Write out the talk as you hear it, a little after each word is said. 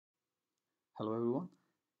Hello everyone.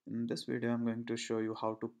 In this video I'm going to show you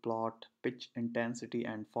how to plot pitch intensity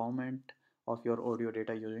and format of your audio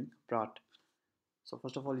data using Praat. So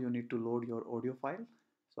first of all you need to load your audio file.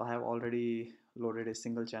 So I have already loaded a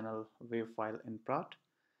single channel wave file in Praat.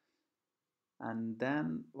 And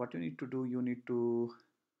then what you need to do, you need to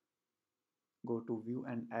go to view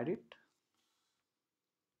and edit.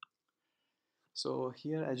 So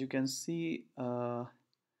here as you can see,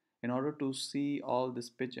 in order to see all this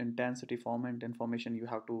pitch intensity format information, you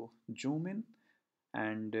have to zoom in,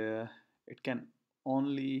 and it can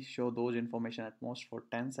only show those information at most for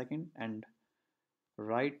 10 seconds. And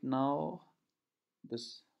right now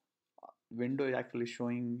this window is actually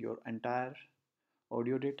showing your entire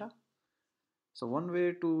audio data. So one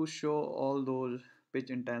way to show all those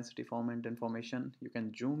pitch intensity format information, you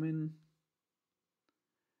can zoom in,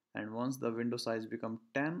 and once the window size become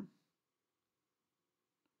 10,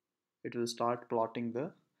 it will start plotting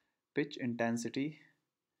the pitch intensity,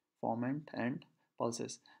 format and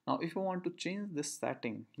pulses. Now if you want to change this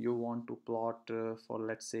setting, you want to plot for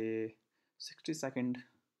let's say 60-second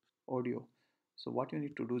audio. So what you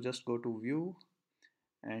need to do, just go to view,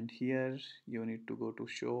 and here you need to go to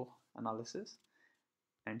show analysis,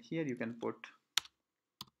 and here you can put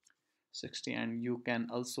 60, and you can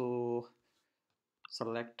also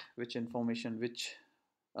select which information, which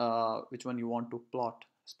one you want to plot: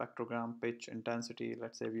 spectrogram, pitch intensity.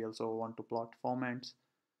 Let's say we also want to plot formats.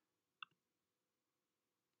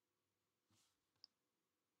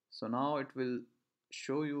 So now it will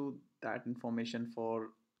show you that information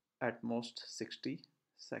for at most 60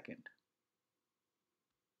 seconds.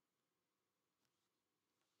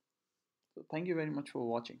 So thank you very much for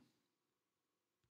watching.